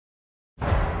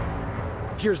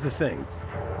Here's the thing.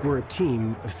 We're a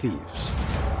team of thieves.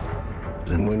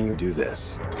 And when you do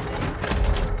this,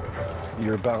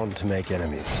 you're bound to make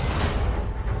enemies.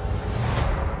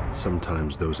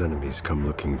 Sometimes those enemies come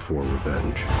looking for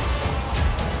revenge.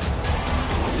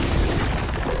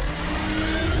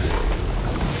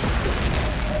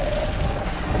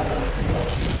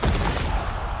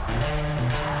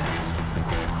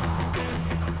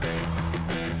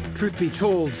 Truth be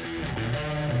told,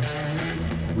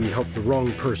 we helped the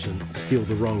wrong person steal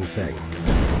the wrong thing.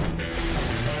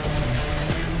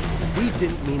 We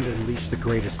didn't mean to unleash the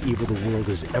greatest evil the world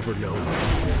has ever known.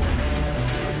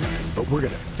 But we're gonna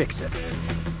fix it.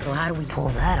 So how do we pull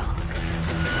that off?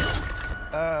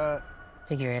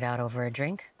 Figure it out over a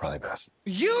drink? Probably best.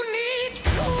 You need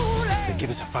to To give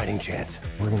us a fighting chance,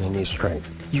 we're gonna need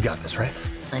strength. You got this, right?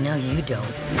 I know you don't.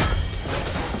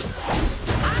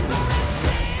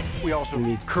 We also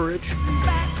need courage,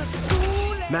 back to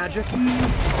school. magic,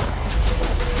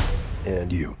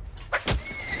 and you.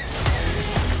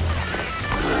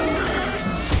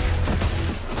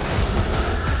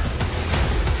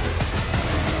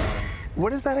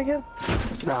 What is that again?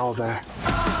 It's an owl bear.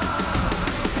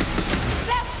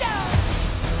 Let's go.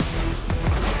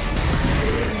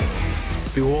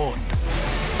 Be warned.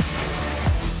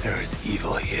 There is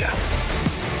evil here.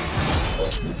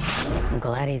 I'm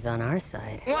glad he's on our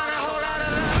side. Want a whole lot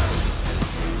of love.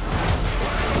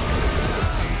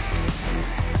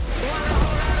 Want a whole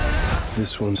lot of love.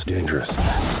 This one's dangerous.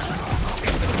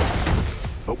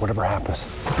 But whatever happens,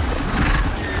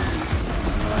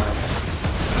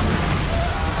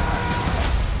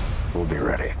 we'll be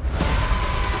ready.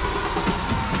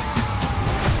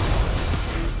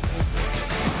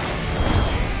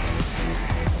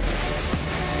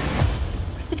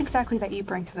 What is it exactly that you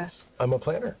bring to this? I'm a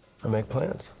planner. I make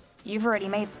plans. You've already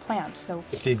made the plan, so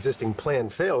If the existing plan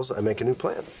fails, I make a new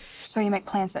plan. you make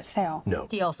plans that fail. No,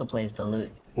 He also plays the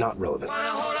lute. not relevant. Want a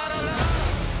whole lot of love.